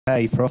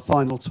Okay, for our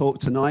final talk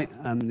tonight,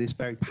 this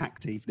very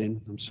packed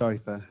evening. I'm sorry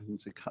for having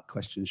to cut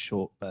questions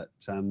short, but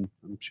I'm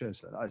sure,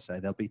 like I say,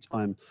 there'll be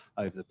time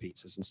over the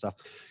pizzas and stuff.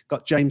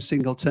 Got James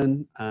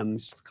Singleton.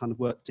 He's kind of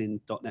worked in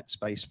 .NET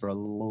space for a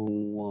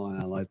long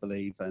while, I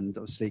believe, and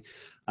obviously,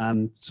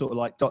 sort of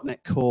like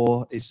 .NET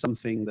Core is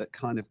something that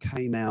kind of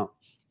came out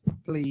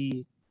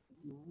probably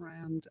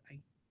around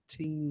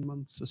 18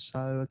 months or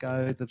so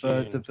ago.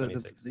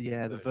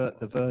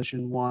 The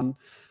version 1.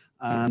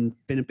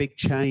 Been a big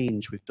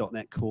change with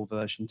 .NET Core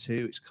version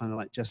 2. It's kind of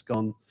like just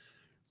gone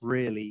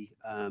really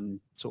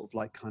sort of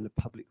like kind of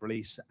public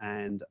release,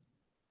 and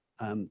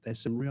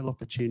there's some real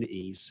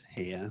opportunities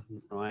here,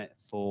 right,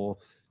 for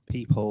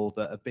people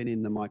that have been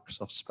in the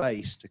Microsoft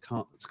space to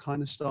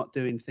kind of start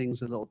doing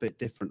things a little bit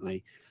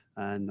differently.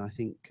 And I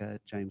think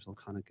James will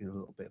kind of give a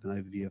little bit of an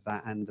overview of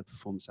that and the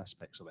performance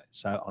aspects of it.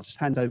 So I'll just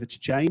hand over to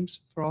James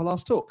for our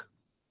last talk.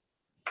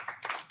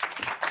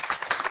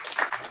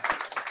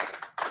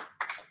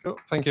 Cool.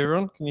 Thank you,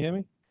 everyone. Can you hear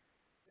me?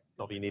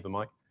 Not that you need a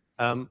mic.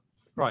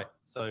 Right,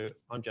 so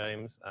I'm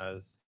James,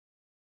 as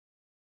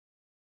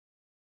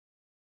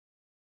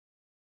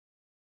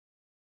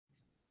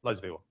loads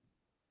of people.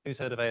 Who's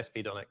heard of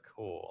ASP.NET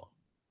Core?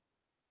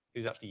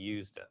 Who's actually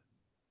used it?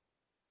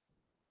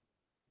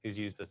 Who's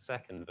used the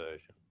second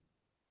version?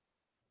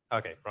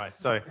 Okay, right,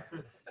 so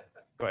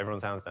got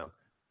everyone's hands down.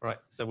 Right,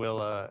 so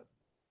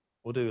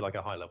we'll do like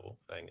a high-level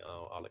thing.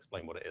 I'll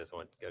explain what it is. I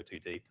won't go too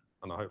deep,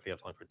 and I'll hopefully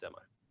have time for a demo.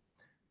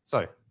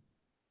 So,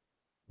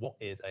 what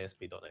is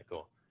ASP.NET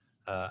Core?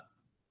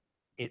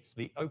 It's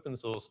the open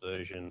source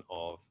version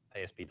of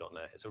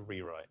ASP.NET. It's a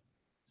rewrite.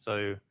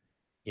 So,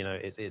 you know,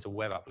 it's a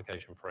web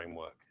application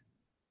framework.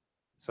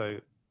 So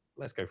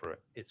let's go through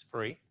it. It's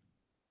free.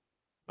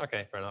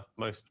 Okay, fair enough.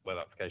 Most web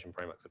application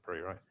frameworks are free,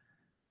 right?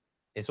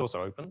 It's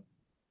also open,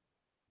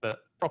 but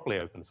properly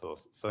open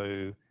source.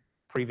 So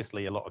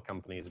previously, a lot of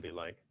companies would be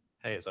like,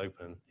 hey, it's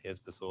open, here's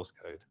the source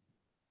code.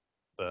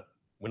 But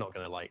we're not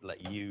going to like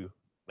let you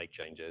make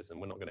changes,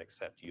 and we're not going to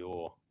accept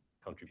your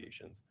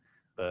contributions.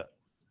 But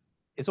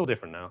it's all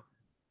different now.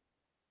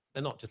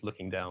 They're not just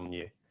looking down on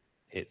you.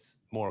 It's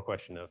more a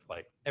question of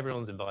like,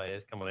 everyone's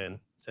invited, come on in,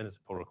 send us a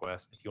pull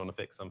request. If you want to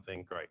fix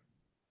something, great.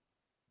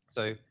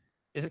 So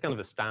this is kind of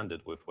a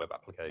standard with web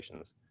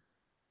applications,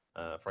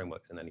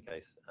 frameworks in any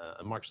case.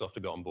 And Microsoft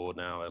have got on board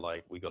now. They're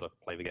like, we've got to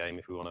play the game.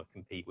 If we want to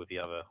compete with the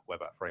other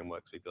web app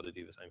frameworks, we've got to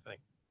do the same thing.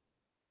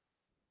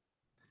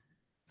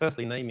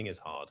 Firstly, naming is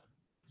hard.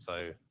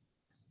 So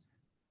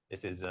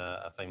this is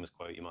a famous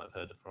quote you might have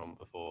heard from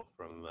before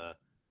from the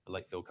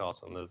late Phil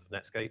Carson of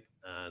Netscape,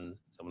 and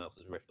someone else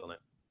has riffed on it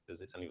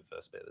because it's only the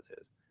first bit that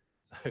is.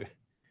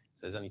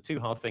 So there's only 2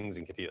 hard things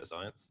in computer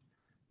science: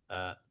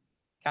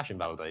 cache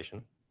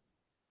invalidation,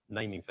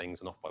 naming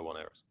things, and off-by-1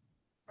 errors.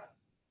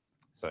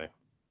 So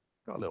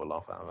got a little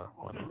laugh out of that.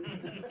 Why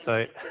not?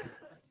 So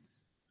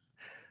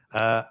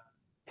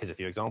here's a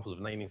few examples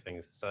of naming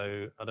things.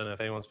 So I don't know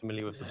if anyone's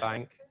familiar with the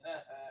bank.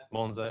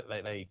 Monzo,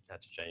 they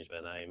had to change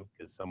their name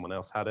because someone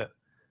else had it.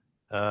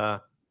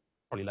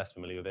 Probably less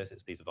familiar with this.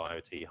 It's a piece of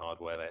IoT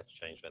hardware. They had to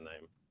change their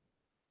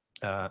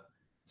name.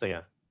 So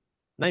yeah,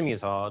 naming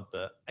is hard,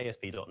 but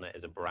ASP.NET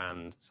is a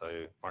brand,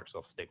 so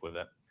Microsoft stick with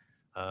it.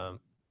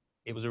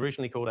 It was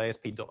originally called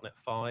ASP.NET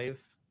 5,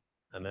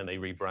 and then they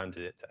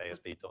rebranded it to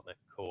ASP.NET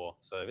Core.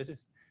 So this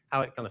is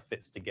how it kind of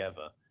fits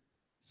together.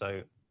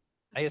 So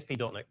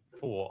ASP.NET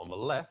 4 on the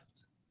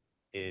left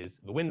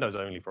is the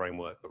Windows-only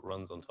framework that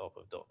runs on top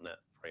of .NET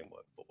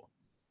Framework 4.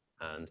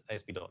 And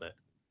ASP.NET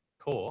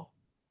Core,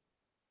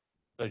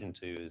 version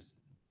 2 is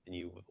the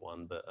new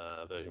one, but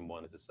version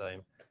 1 is the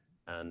same.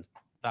 And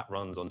that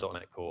runs on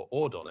 .NET Core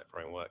or .NET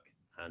Framework,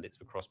 and it's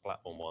the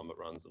cross-platform one that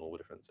runs on all the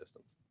different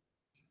systems.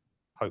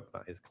 Hope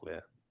that is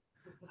clear.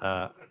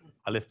 I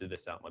lifted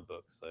this out of my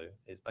book, so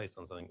it's based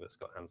on something that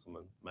Scott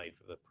Hanselman made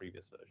for the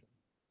previous version.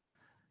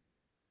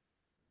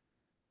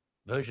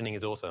 Versioning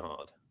is also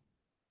hard.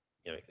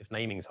 You know, if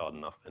naming is hard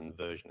enough, then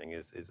versioning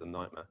is a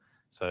nightmare.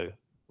 So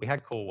we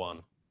had Core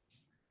 1.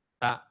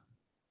 That,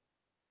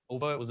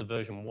 although it was a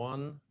version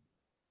 1,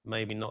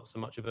 maybe not so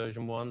much a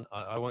version 1.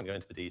 I won't go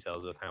into the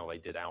details of how they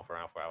did alpha,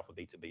 alpha, alpha,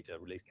 beta, beta,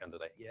 release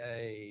candidate.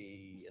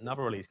 Yay,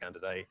 another release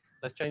candidate.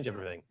 Let's change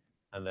everything,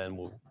 and then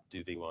we'll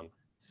do V1.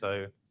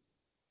 So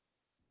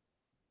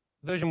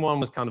version 1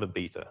 was kind of a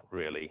beta,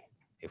 really,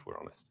 if we're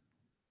honest.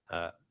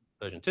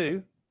 Version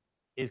 2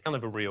 is kind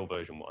of a real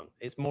version 1.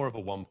 It's more of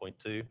a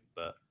 1.2,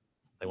 but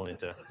they wanted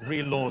to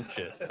relaunch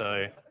it.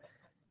 So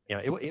you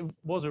know, it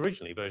was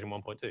originally version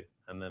 1.2,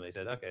 and then they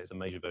said, okay, it's a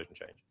major version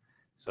change.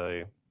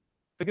 So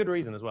for good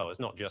reason as well. It's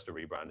not just a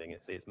rebranding.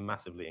 It's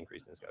massively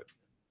increased in scope.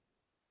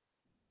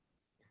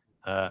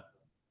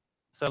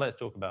 So let's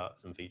talk about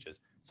some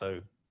features.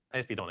 So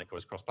ASP.NET Core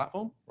is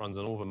cross-platform, runs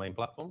on all the main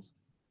platforms.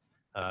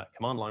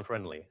 Command line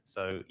friendly,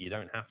 so you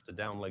don't have to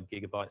download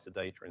gigabytes of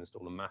data,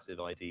 install a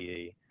massive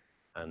IDE,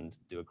 and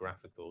do a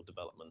graphical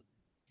development.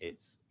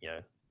 It's, you know,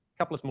 a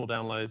couple of small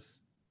downloads,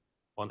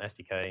 one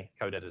SDK,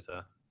 code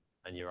editor,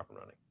 and you're up and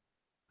running.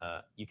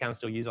 You can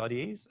still use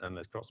IDEs, and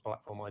there's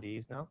cross-platform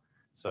IDEs now.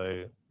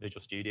 So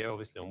Visual Studio,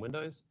 obviously on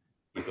Windows,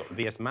 You've got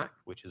VS Mac,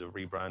 which is a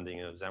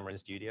rebranding of Xamarin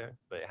Studio,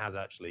 but it has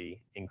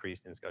actually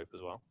increased in scope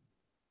as well.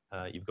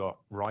 You've got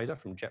Rider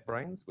from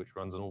JetBrains, which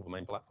runs on all the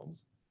main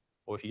platforms.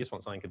 Or if you just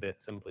want something a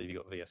bit simpler, you've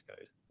got VS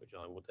Code, which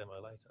I will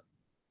demo later.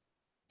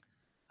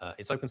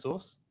 It's open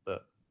source,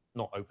 but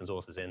not open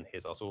source as in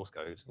here's our source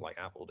code like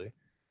Apple do.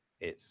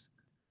 It's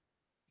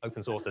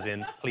open source as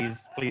in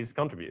please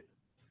contribute.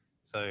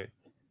 So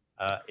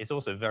it's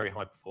also very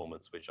high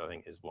performance, which I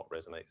think is what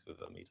resonates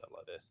with a meetup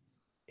like this.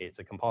 It's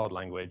a compiled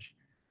language.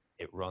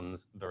 It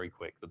runs very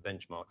quick. The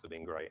benchmarks have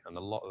been great, and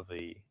a lot of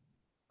the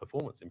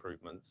performance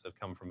improvements have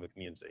come from the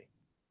community.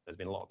 There's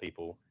been a lot of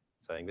people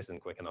saying this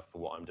isn't quick enough for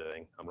what I'm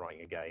doing. I'm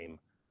writing a game.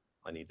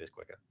 I need this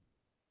quicker.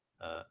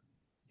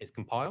 It's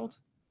compiled,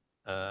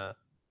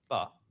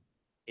 but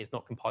it's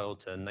not compiled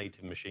to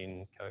native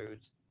machine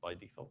code by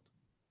default.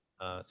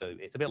 So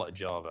it's a bit like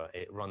Java.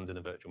 It runs in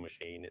a virtual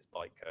machine. It's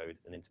bytecode.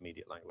 It's an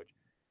intermediate language.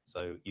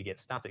 So you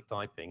get static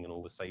typing and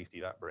all the safety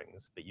that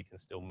brings, but you can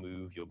still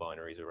move your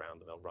binaries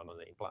around and they'll run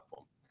on any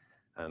platform.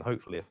 And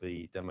hopefully, if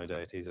the demo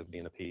deities have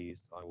been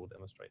appeased, I will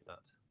demonstrate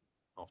that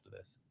after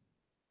this.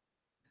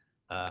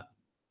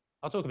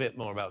 I'll talk a bit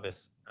more about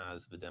this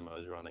as the demo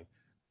is running,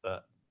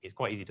 but it's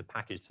quite easy to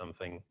package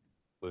something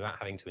without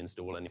having to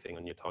install anything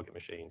on your target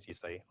machines. You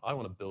say, I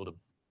want to build a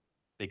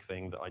big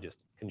thing that I just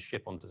can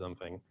ship onto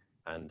something,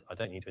 and I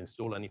don't need to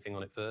install anything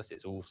on it first.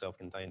 It's all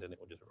self-contained, and it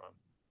will just run.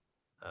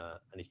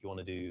 And if you want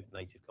to do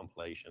native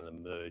compilation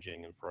and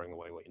merging and throwing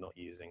away what you're not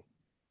using,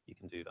 you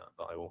can do that,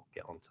 but I will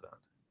get onto that.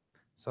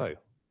 So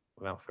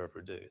without further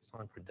ado, it's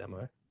time for a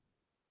demo.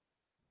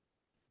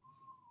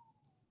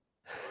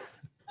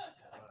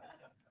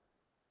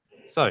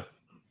 So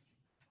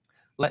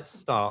let's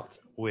start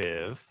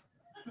with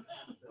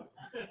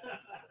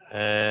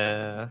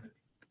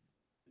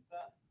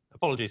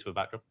apologies for the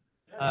backdrop.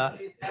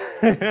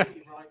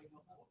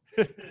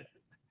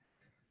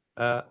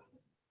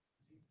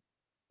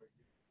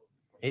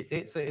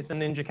 It's a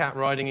ninja cat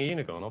riding a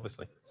unicorn,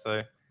 obviously.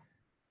 So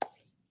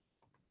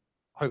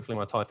hopefully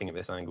my typing at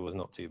this angle is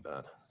not too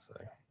bad.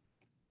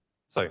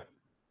 So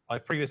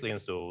I've previously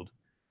installed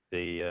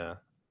the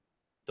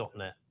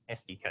 .NET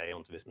SDK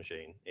onto this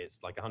machine. It's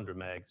like 100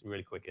 megs,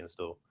 really quick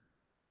install.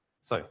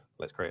 So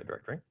let's create a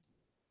directory.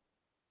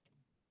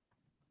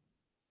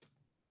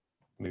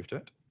 Move to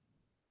it.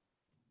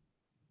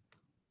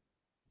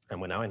 And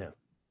we're now in here.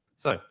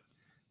 So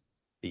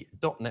the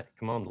 .NET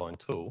command line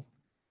tool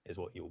is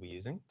what you'll be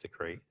using to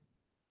create.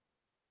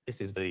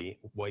 This is the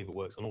way that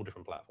works on all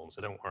different platforms,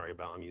 so don't worry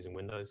about I'm using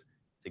Windows.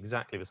 It's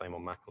exactly the same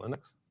on Mac and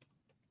Linux.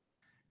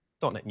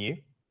 .NET New,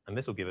 and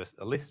this will give us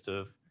a list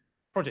of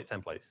project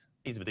templates.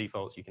 These are the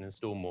defaults. You can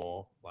install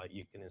more, like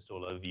you can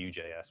install a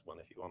Vue.js one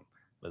if you want.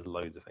 There's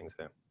loads of things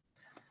here.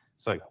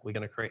 So we're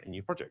going to create a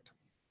new project.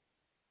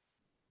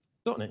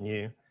 .NET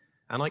New,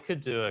 and I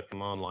could do a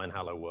command line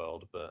hello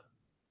world, but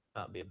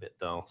that'd be a bit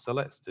dull. So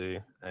let's do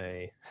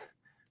a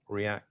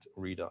React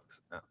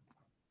Redux app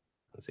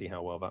and see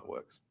how well that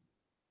works.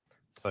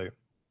 So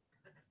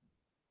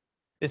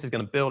this is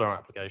going to build our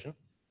application,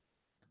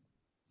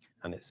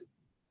 and it's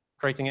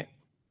creating it,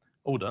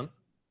 all done.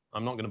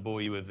 I'm not going to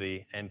bore you with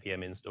the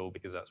npm install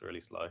because that's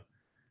really slow.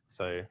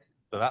 So,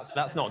 but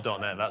that's not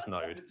 .NET, that's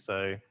Node.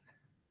 So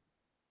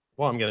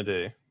what I'm going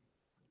to do,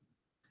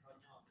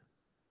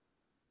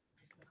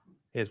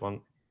 here's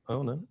one.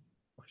 Oh no,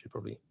 I should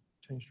probably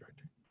change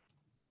directory.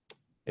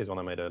 Here's one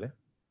I made earlier.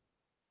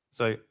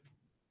 So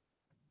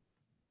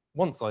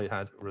once I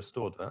had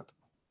restored that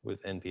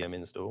with npm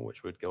install,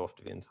 which would go off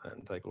to the internet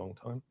and take a long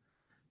time,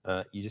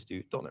 you just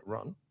do .NET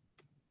run,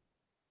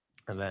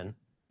 and then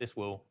this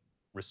will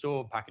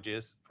restore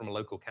packages from a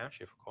local cache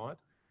if required.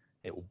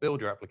 It will build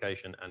your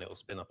application, and it will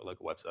spin up a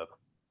local web server,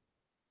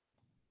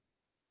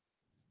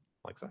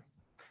 like so.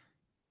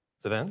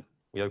 So then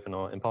we open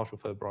our impartial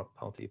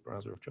third-party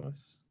browser of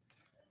choice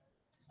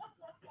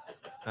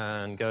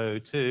and go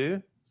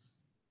to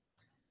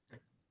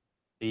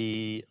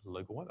the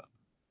local web app.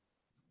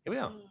 Here we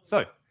are.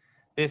 So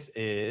this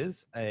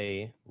is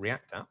a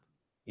React app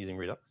using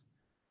Redux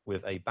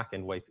with a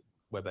backend web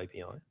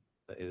API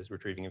that is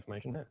retrieving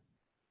information here,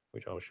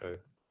 which I'll show a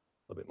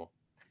little bit more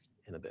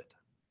in a bit.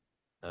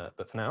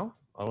 But for now,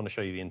 I want to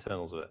show you the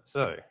internals of it.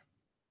 So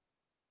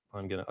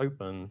I'm going to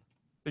open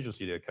Visual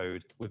Studio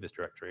Code with this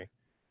directory,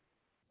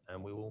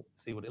 and we will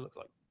see what it looks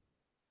like.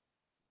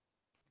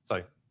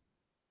 So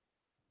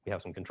we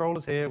have some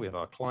controllers here. We have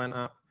our client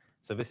app.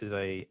 So this is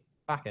a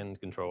backend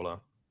controller,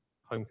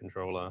 home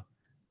controller,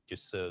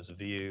 just serves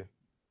Vue,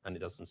 and it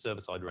does some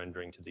server-side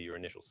rendering to do your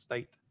initial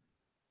state.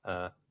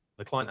 The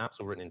client apps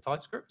are written in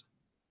TypeScript,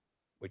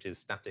 which is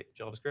static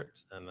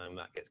JavaScript, and then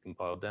that gets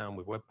compiled down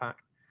with Webpack.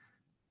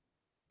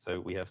 So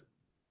we have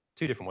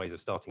two different ways of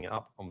starting it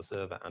up on the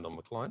server and on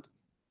the client.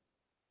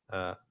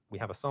 We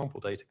have a sample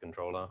data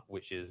controller,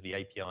 which is the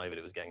API that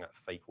it was getting that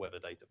fake weather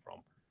data from.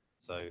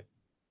 So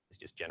it's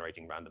just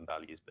generating random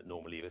values, but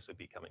normally this would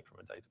be coming from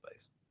a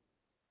database.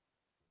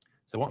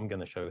 So what I'm going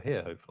to show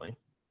here, hopefully,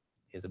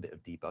 is a bit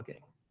of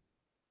debugging.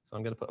 So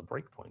I'm going to put a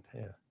breakpoint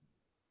here,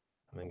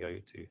 and then go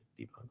to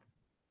debug,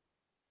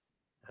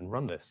 and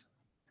run this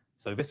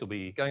So this will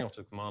be going off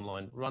to the command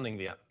line, running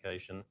the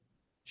application,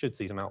 should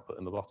see some output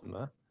in the bottom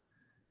there.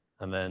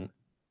 And then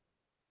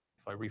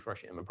if I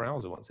refresh it in the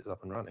browser once it's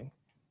up and running,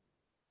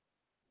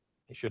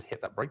 it should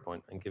hit that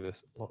breakpoint and give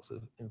us lots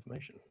of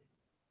information.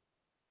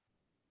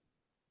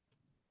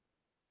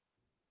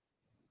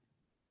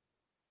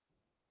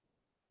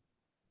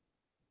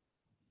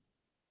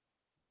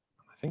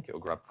 I think it'll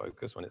grab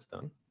focus when it's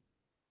done.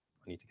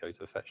 I need to go to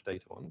the fetch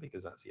data one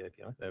because that's the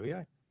API. There we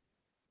go.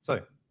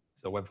 So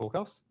it's a web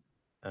forecast,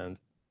 and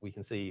we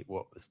can see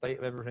what the state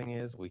of everything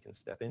is. We can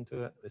step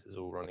into it. This is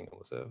all running on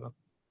the server.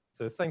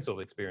 So the same sort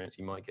of experience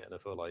you might get in a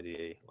full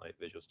IDE like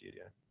Visual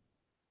Studio.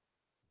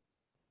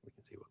 We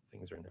can see what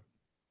things are in there.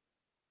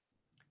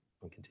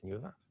 We'll continue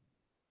with that.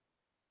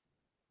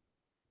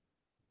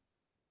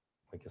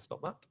 We can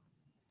stop that.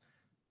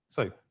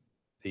 So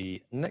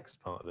the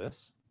next part of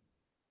this,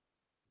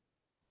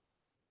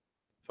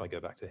 if I go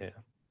back to here,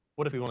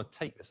 what if we want to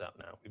take this out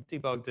now? We've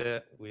debugged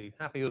it, we're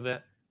happy with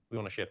it, we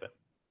want to ship it.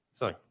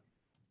 So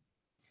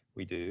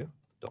we do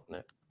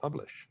 .NET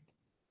publish.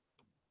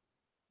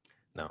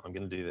 Now I'm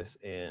going to do this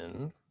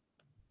in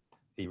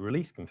the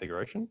release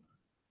configuration,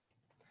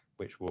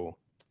 which will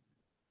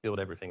build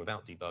everything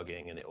without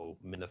debugging, and it will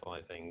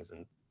minify things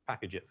and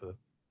package it for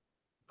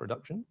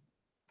production.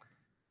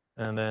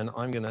 And then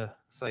I'm going to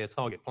say a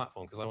target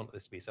platform because I want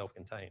this to be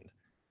self-contained.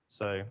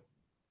 So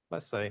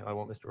let's say I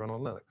want this to run on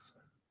Linux.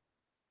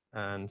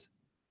 And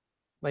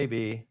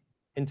maybe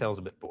Intel's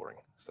a bit boring,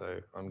 so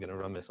I'm going to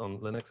run this on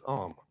Linux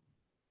ARM.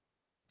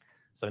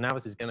 So now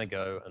this is going to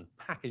go and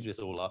package this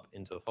all up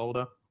into a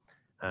folder,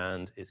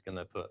 and it's going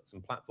to put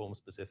some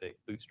platform-specific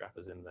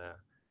bootstrappers in there,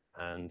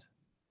 and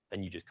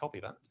then you just copy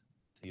that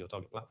to your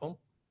target platform.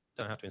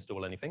 Don't have to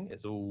install anything.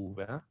 It's all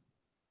there.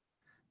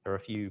 There are a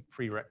few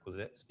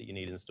prerequisites that you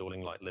need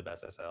installing, like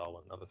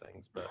libSSL and other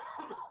things, but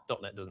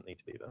 .NET doesn't need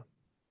to be there.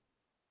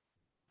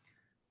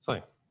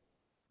 So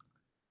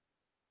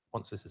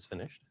once this is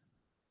finished,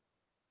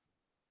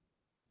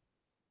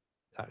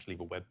 it's actually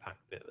the Webpack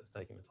bit that's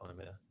taking the time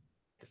here.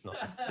 It's not,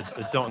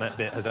 the .NET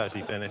bit has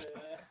actually finished.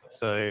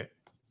 So,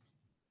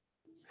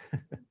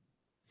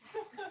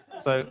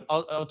 so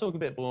I'll talk a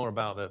bit more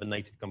about the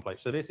native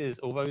compilation. So this is,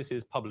 although this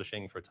is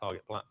publishing for a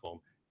target platform,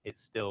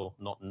 it's still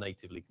not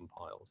natively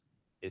compiled.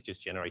 It's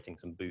just generating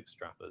some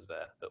bootstrappers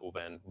there that will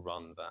then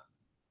run that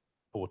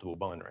portable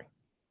binary.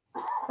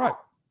 Right.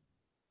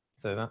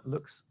 So that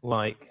looks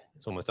like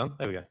it's almost done.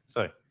 There we go.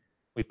 So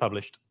we've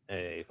published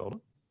a folder.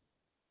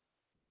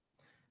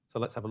 So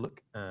let's have a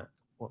look at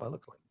what that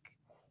looks like.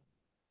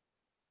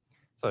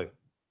 So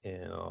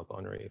in our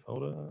binary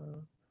folder,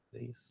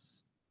 release,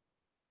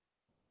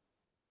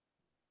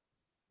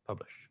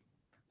 publish.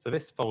 So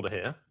this folder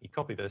here, you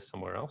copy this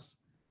somewhere else,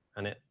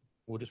 and it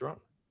will just run.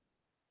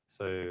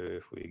 So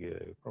if we go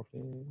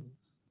properties,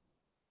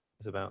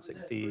 it's about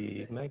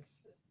 60 meg.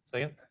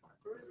 Say again?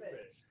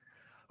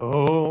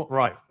 Oh,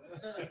 right.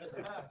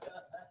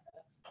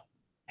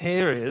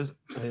 Here is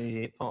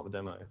the part of the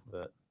demo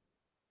that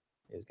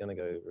is going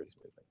to go really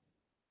smoothly.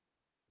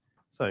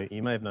 So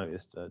you may have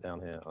noticed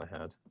down here I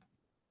had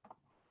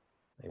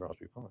a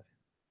Raspberry Pi.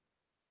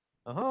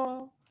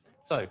 Aha!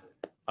 So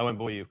I won't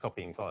bore you with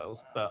copying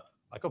files, but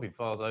I copied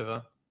files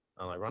over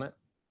and I run it,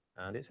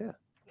 and it's here.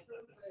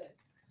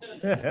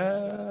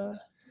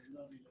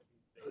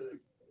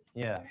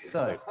 Yeah,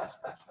 so.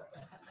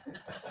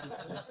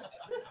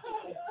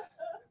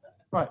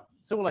 Right,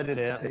 so all I did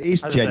here. It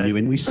is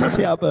genuine. We set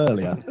it up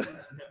earlier.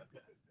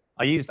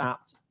 I used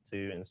apt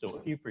to install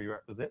a few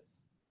prerequisites,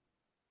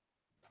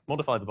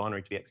 modify the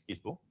binary to be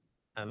executable,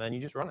 and then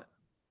you just run it.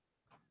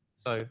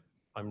 So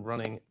I'm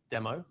running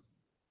demo,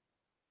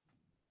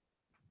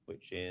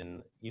 which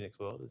in Unix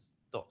world is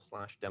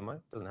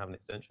 /demo. Doesn't have an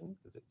extension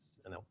because it's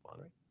an ELF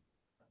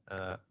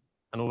binary.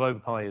 And although the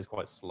Pi is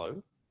quite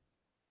slow,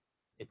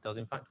 it does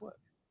in fact work.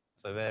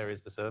 So there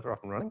is the server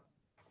up and running.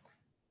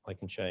 I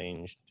can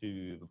change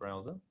to the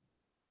browser,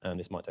 and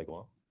this might take a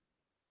while,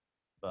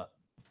 but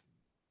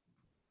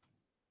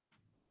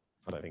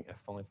I don't think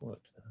F5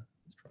 worked.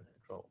 Let's try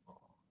Control R.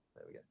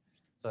 There we go.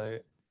 So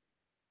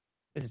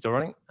this is still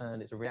running,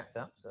 and it's a React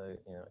app, so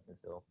you know I can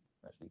still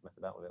actually mess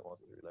about with it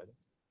whilst it's reloading.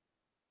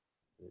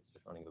 It's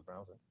just running the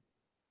browser.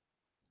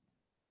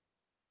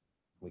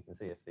 We can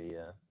see if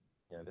the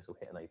you know, this will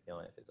hit an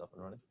API if it's up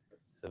and running.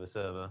 So the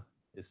server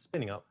is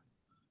spinning up.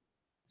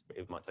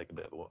 It might take a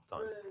bit of a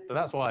time, but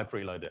that's why I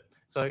preload it.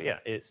 So yeah,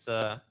 it's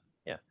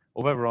yeah.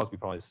 Although the Raspberry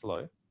Pi is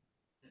slow,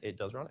 it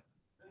does run it.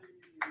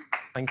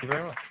 Thank you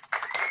very much.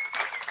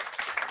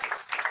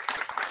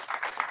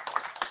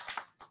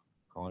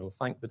 I will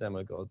thank the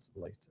demo gods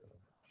later.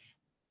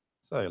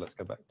 So let's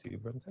go back to the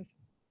presentation.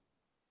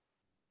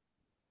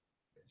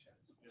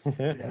 Can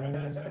you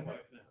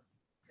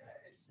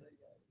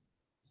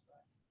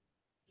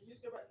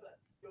just go back to that,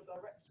 your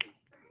directory?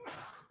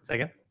 Say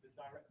again?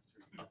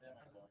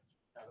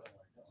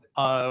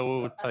 I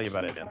will tell you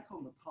about it again.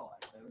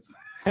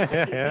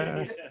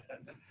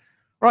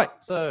 Right,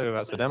 so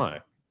that's the demo,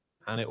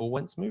 and it all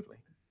went smoothly,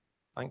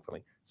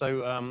 thankfully.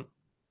 So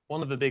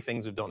one of the big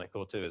things with .NET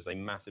Core 2 is they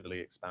massively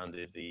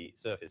expanded the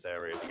surface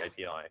area of the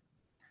API.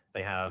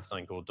 They have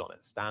something called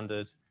 .NET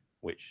Standard,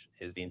 which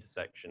is the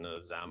intersection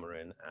of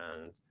Xamarin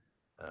and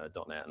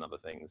 .NET and other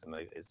things, and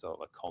it's sort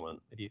of a common,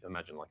 if you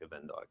imagine like a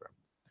Venn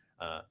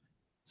diagram.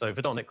 So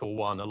for .NET Core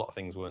 1, a lot of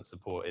things weren't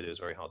supported. It was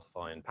very hard to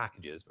find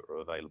packages that were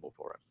available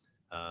for it.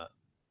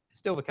 It's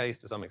still the case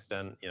to some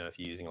extent. If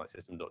you're using like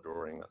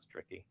system.drawing, that's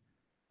tricky.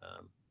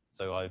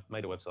 So I've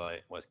made a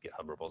website, well, it's a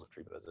GitHub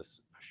repository, but there's a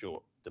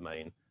short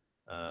domain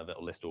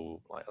that'll list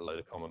all like a load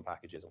of common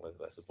packages and whether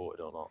they're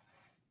supported or not.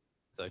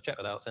 So check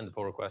that out, send a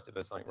pull request if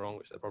there's something wrong,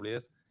 which there probably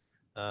is.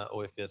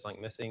 Or if there's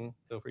something missing,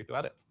 feel free to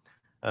add it.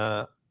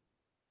 I've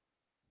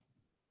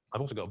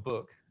also got a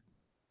book,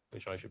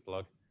 which I should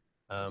plug.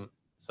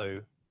 So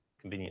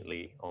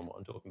conveniently on what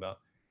I'm talking about,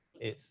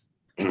 it's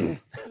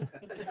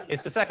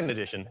it's the second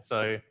edition.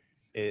 So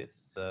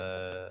it's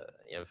the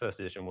first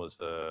edition was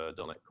for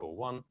 .NET Core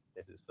 1.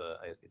 This is for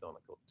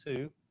ASP.NET Core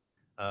 2.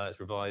 It's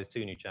revised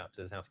 2 new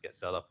chapters, how to get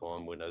set up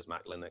on Windows,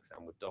 Mac, Linux,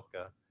 and with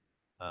Docker.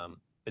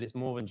 But it's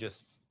more than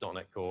just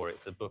 .NET Core.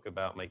 It's a book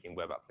about making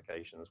web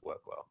applications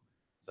work well.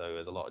 So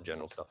there's a lot of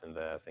general stuff in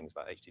there, things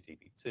about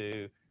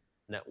HTTP2,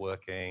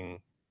 networking,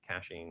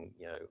 caching,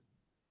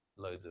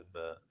 loads of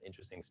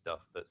interesting stuff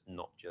that's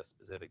not just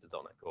specific to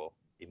 .NET Core,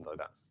 even though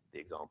that's the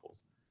examples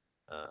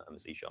and the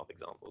C#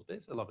 examples. But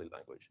it's a lovely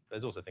language.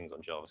 There's also things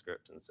on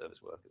JavaScript and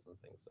service workers and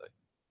things. So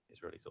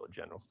it's really sort of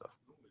general stuff.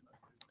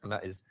 And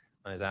that is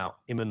out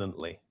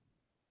imminently.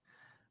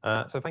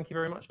 So thank you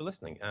very much for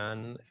listening.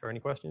 And if there are any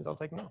questions, I'll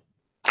take them now.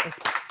 Thank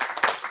you.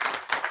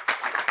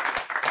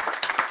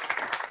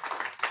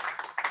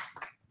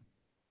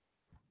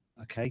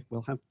 Okay,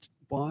 we'll have,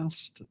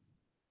 whilst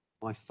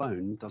my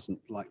phone doesn't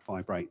like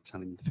vibrate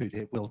telling the food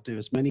here, we'll do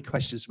as many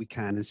questions as we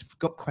can. If we've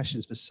got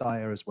questions for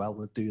Saya as well,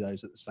 we'll do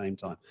those at the same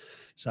time.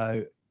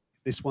 So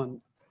this one,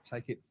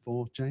 take it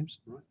for James.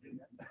 Right.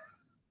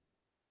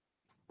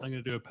 I'm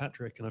going to do a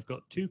Patrick, and I've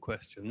got 2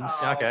 questions.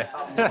 Okay.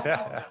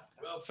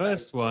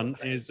 First one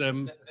is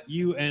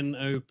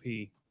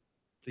UNOP.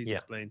 Please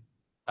explain.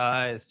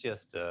 It's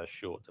just a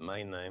short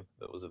domain name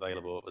that was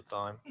available at the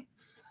time.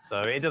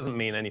 So it doesn't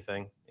mean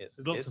anything.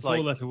 There's lots of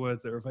like, 4-letter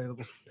words that are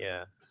available.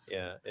 Yeah,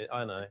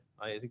 I know.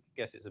 I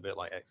guess it's a bit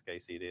like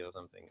XKCD or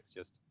something. It's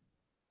just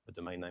the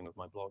domain name of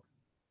my blog.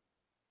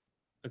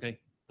 Okay,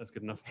 that's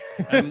good enough.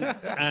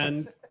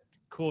 And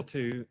Core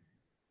 2,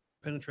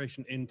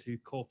 penetration into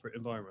corporate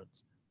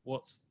environments.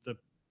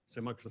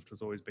 So Microsoft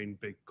has always been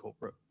big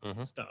corporate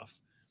stuff.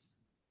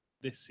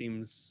 This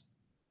seems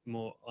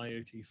more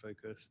IoT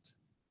focused,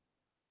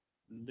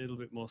 a little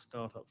bit more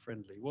startup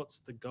friendly. What's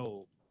the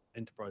goal,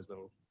 enterprise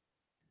level?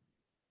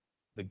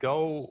 The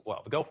goal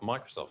for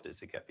Microsoft is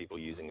to get people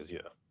using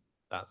Azure.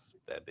 That's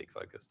their big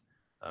focus.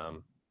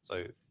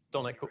 So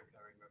 .NET Core,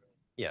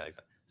 yeah,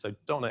 exactly.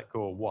 So .NET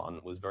Core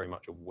 1 was very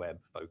much a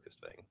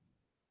web-focused thing,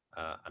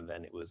 and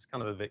then it was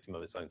kind of a victim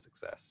of its own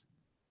success.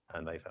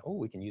 And they thought, oh,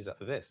 we can use that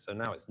for this. So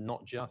now it's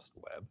not just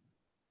web,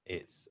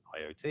 it's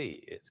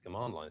IoT, it's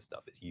command line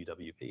stuff, it's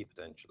UWP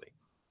potentially,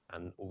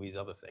 and all these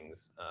other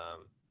things.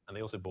 And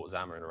they also bought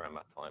Xamarin around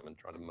that time and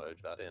tried to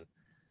merge that in.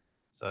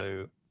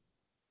 So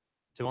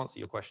to answer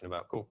your question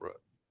about corporate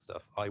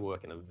stuff, I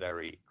work in a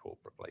very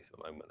corporate place at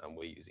the moment, and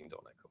we're using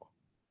 .NET Core.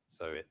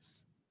 So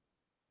it's,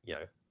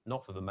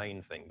 not for the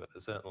main thing, but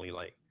for certainly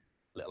like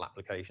little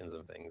applications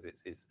and things,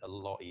 it's a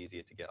lot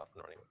easier to get up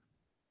and running with.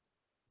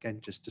 Again,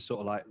 just to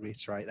sort of like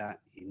reiterate that,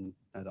 you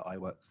know that I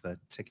work for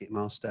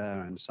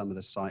Ticketmaster and some of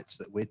the sites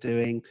that we're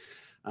doing,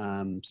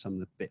 some of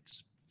the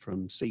bits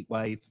from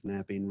SeatWave have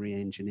now been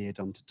re-engineered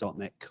onto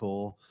 .NET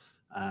Core,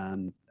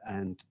 and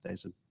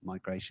there's a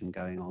migration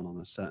going on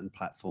a certain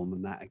platform,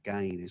 and that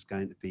again is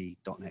going to be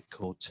 .NET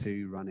Core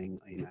 2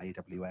 running in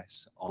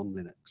AWS on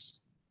Linux.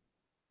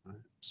 Right?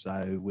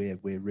 So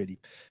we're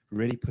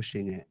really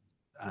pushing it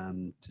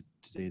to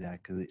do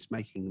that, because it's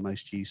making the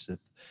most use of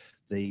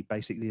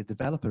basically the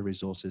developer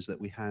resources that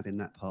we have in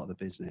that part of the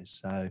business.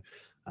 So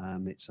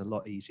it's a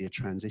lot easier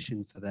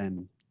transition for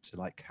them to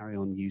like carry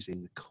on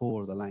using the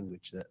core of the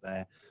language that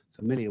they're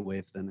familiar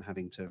with than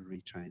having to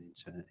retrain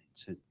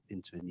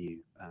into a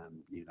new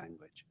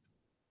language.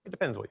 It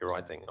depends what you're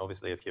writing.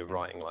 Obviously, if you're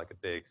writing like a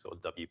big sort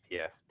of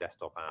WPF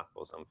desktop app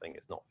or something,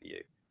 it's not for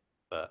you.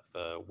 But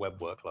for web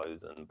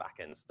workloads and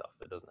back-end stuff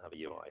that doesn't have a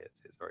UI,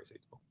 it's very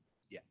suitable.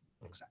 Yeah,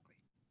 exactly.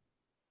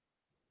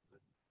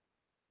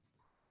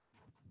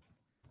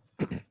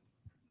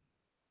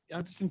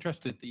 I'm just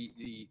interested,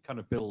 the kind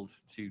of build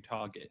to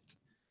target,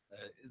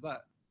 is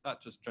that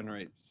just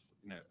generates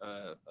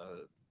a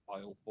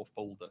file or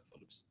folder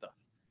full of stuff?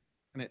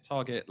 Can it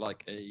target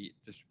like a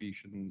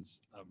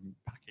distributions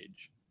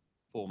package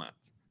format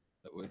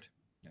that would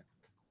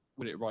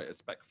it write a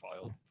spec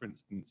file, for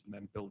instance, and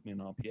then build me an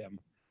RPM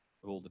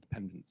of all the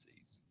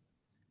dependencies?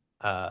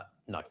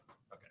 No.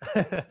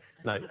 Okay.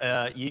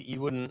 No, you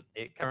wouldn't.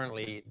 It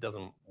currently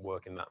doesn't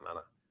work in that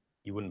manner.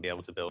 You wouldn't be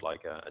able to build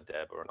like a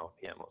deb or an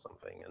RPM or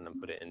something and then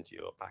put it into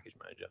your package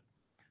manager.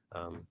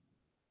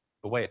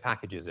 The way it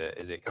packages it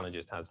is it kind of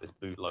just has this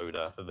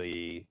bootloader for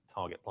the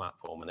target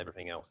platform, and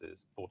everything else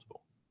is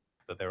portable.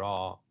 but there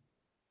are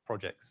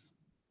projects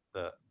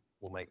that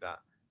will make that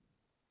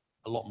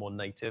a lot more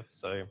native.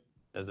 So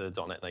there's a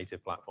 .NET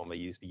native platform they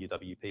use for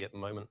UWP at the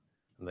moment,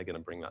 and they're going to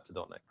bring that to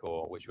 .NET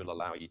Core, which will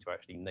allow you to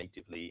actually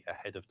natively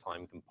ahead of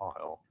time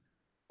compile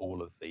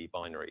all of the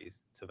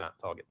binaries to that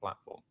target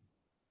platform,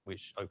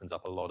 which opens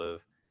up a lot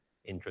of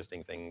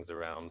interesting things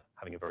around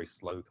having a very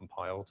slow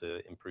compile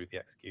to improve the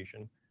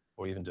execution,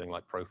 or even doing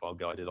like profile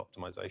guided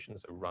optimization.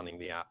 So running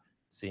the app,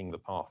 seeing the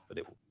path that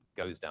it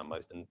goes down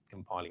most and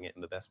compiling it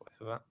in the best way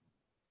for that.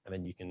 And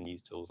then you can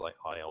use tools like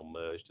IL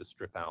merge to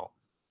strip out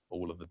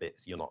all of the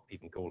bits you're not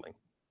even calling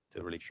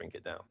to really shrink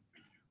it down.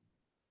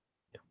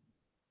 Yeah.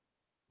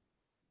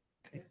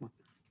 Okay, come on.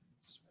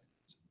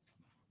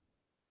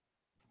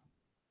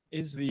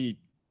 Is the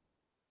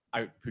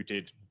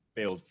outputted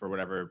build for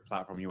whatever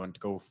platform you want to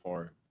go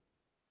for,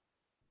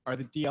 are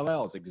the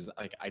DLLs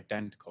like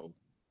identical,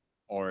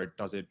 or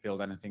does it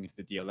build anything into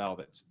the DLL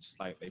that's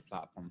slightly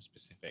platform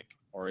specific,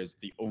 or is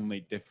the only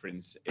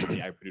difference in the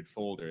outputted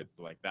folder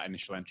like that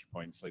initial entry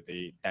points, like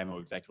the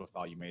demo executable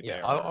file you made Yeah,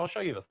 there? I'll show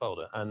you the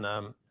folder, and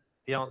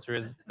the answer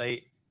is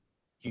they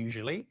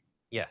usually,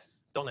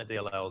 yes, .NET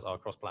DLLs are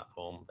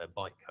cross-platform, they're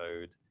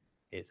bytecode,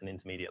 it's an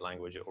intermediate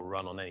language, it will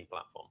run on any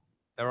platform.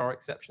 There are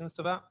exceptions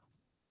to that.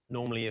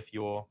 Normally, if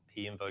you're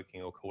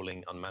p-invoking or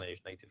calling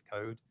unmanaged native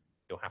code,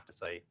 you'll have to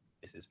say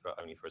this is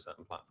only for a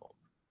certain platform.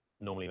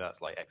 Normally,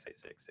 that's like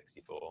x86,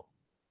 64, or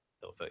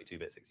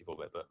 32-bit,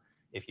 64-bit, but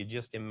if you're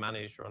just in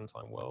managed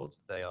runtime world,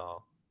 they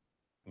are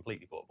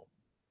completely portable,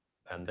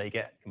 and they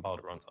get compiled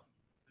at runtime.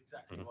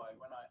 Exactly why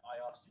when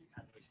I asked you,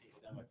 can we see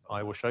the demo folder?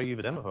 I will show you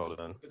the demo folder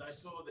then. Because I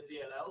saw the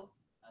DLL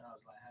and I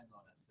was like, hang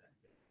on a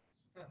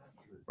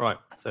second. Right,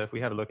 so if we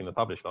have a look in the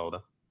publish folder,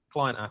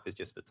 client app is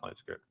just for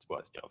TypeScript. Well,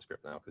 it's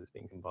JavaScript now because it's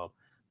being compiled.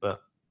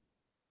 But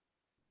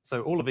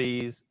so all of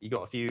these, you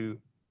got a few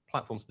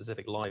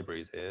platform-specific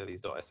libraries here,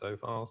 these .so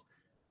files.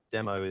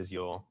 Demo is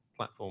your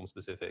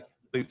platform-specific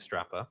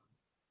bootstrapper.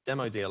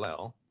 Demo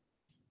DLL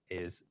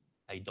is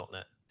a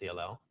 .NET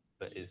DLL,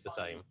 but is the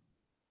same.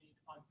 Can you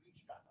define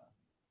bootstrapper?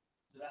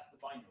 So that's the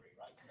binary,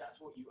 right? That's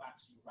what you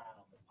actually ran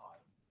on the Pi.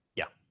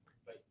 Yeah.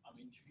 But I'm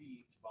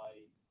intrigued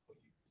by what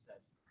you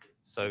said.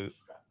 So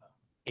Bootstrapper.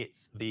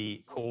 it's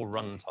the core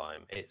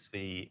runtime, it's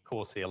the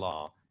core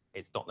CLR,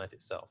 it's .NET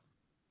itself.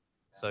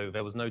 So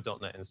there was no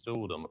 .NET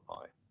installed on the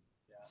Pi.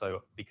 Yeah.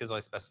 So because I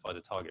specified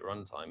a target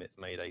runtime, it's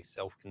made a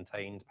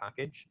self-contained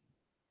package,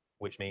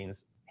 which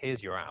means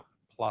here's your app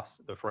plus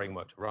the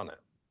framework to run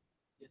it.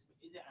 Yes, but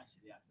is it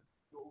actually the app?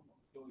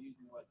 You're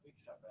using the word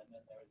bootstrapper, and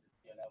then there is a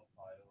DLL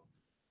file,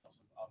 lots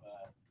of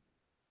other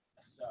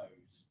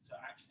SOs. So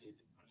actually,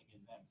 is it pulling in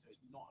them? So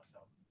it's not a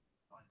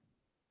self-contained.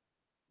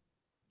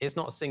 It's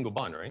not a single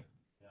binary.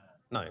 Yeah.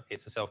 No,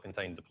 it's a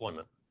self-contained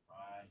deployment.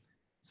 Right.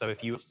 So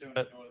if you, It's doing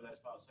all of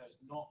those files. So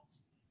it's not,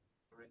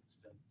 for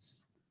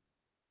instance,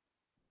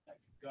 like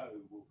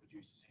Go will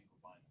produce a single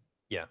binary.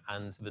 yeah,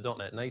 and the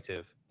 .NET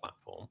native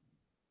platform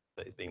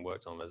that is being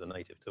worked on as a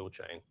native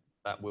toolchain,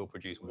 that will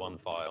produce one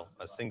file,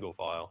 a single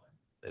file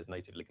that is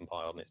natively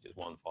compiled, and it's just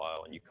one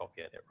file, and you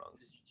copy it and it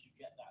runs. Did you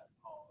get that as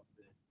part of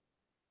the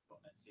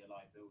 .NET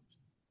CLI build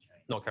chain?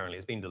 Not currently,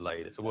 it's been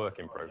delayed. It's a work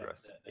in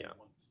progress. Yeah.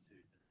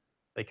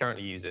 They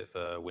currently use it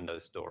for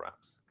Windows Store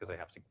apps because they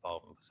have to compile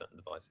them for certain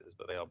devices,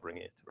 but they are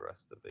bringing it to the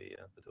rest of the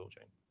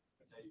toolchain.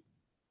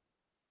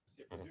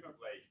 So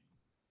presumably,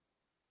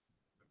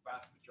 the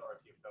vast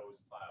majority of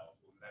those files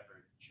will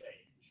never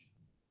change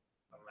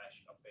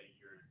unless you update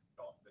your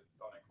the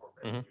 .NET Core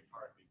framework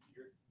entirely.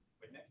 So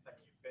the next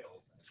time you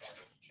build, again,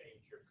 if you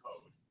change your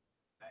code,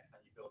 next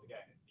time you build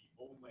again, the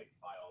only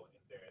file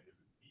in there that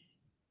would be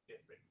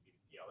different would be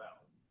the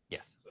DLL.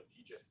 Yes. So if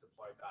you just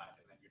deploy that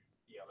and then your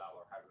DLL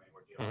or however many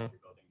more DLLs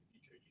you're building in the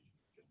future, you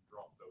just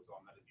drop those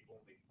on. That is the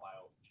only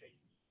file change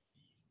you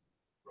need to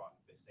run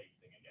the same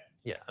thing again.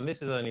 Yeah, and this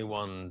is only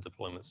one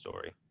deployment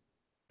story.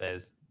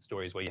 There's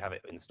stories where you have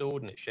it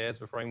installed and it shares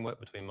the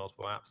framework between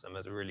multiple apps, and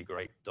there's a really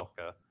great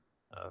Docker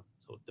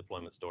sort of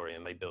deployment story,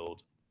 and they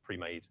build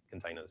pre-made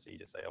containers. So you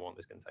just say, I want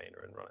this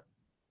container, and run it.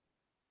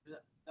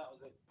 That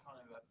was a kind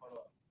of a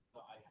follow-up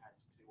that I had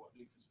to what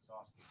Lucas was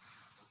asking.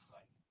 Was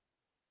like,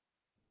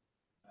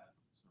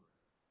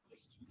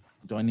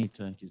 Do I need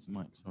to use the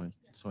mic?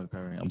 Sorry,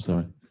 Perry. I'm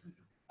sorry.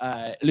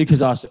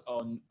 Lucas asked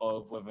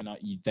of whether or not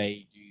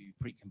they do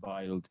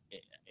pre-compiled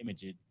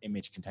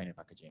image container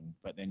packaging,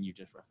 but then you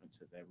just referenced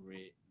that they're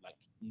like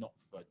not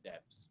for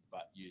devs,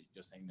 but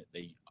you're saying that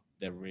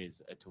there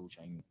is a tool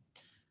chain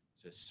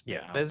to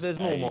spit out there's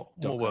more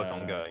work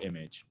ongoing.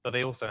 Image, but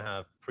they also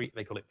have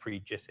they call it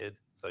pre-JITted,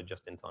 so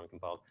just in time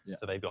compiled. Yeah.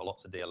 So they've got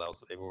lots of DLLs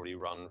that they've already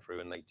run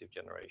through a native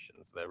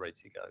generation, so they're ready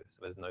to go. So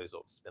there's no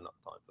sort of spin-up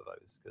time for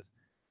those because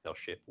they'll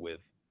ship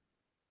with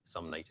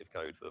some native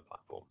code for the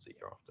platforms that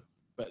you're after.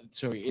 But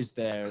sorry, is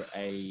there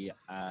a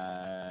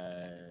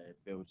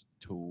build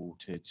tool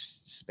to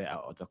spit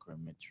out a Docker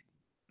image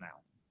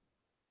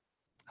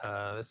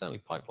now? There's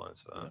certainly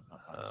pipelines for that.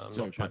 I'm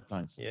Sorry, not sure.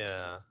 pipelines.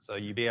 Yeah, so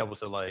you'd be able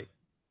to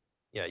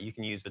you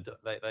can use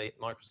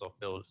Microsoft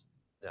build.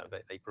 Yeah,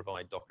 they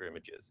provide Docker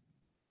images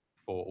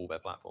for all their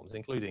platforms,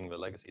 including the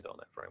legacy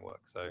 .NET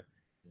framework. So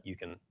you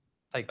can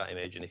take that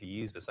image, and if you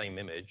use the same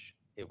image,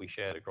 it will be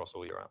shared across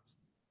all your apps.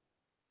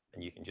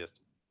 And you can just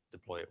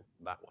deploy it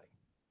that way.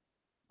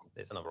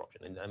 It's another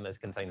option. And there's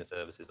container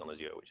services on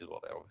Azure, which is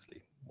what they're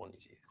obviously wanting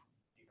you to use.